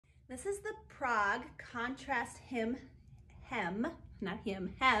This is the Prague Contrast hem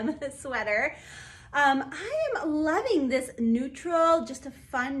sweater. I am loving this neutral, just a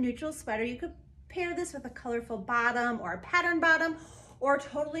fun neutral sweater. You could pair this with a colorful bottom or a pattern bottom, or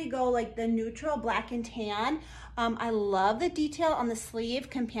totally go like the neutral black and tan. I love the detail on the sleeve.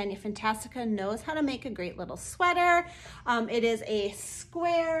 Compania Fantastica knows how to make a great little sweater. It is a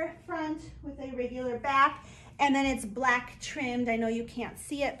square front with a regular back, and then it's black trimmed. I know you can't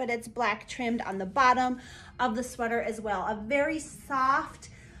see it, but it's black trimmed on the bottom of the sweater as well. A very soft,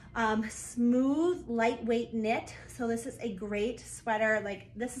 smooth, lightweight knit. So this is a great sweater.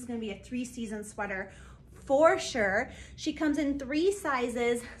 Like, this is gonna be a 3-season sweater for sure. She comes in 3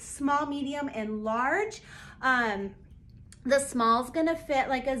 sizes, small, medium, and large. The small's gonna fit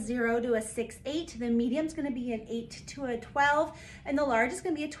like a 0 to a 6'8". The medium's gonna be an 8 to a 12, and the large is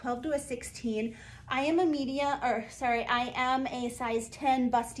gonna be a 12 to a 16. I am a size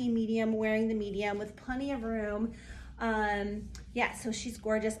 10 busty medium, wearing the medium with plenty of room. Yeah, so she's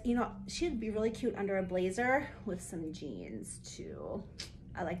gorgeous. You know, she'd be really cute under a blazer with some jeans too.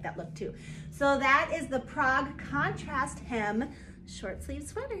 I like that look too. So that is the Prague Contrast Hem short sleeve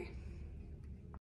sweater.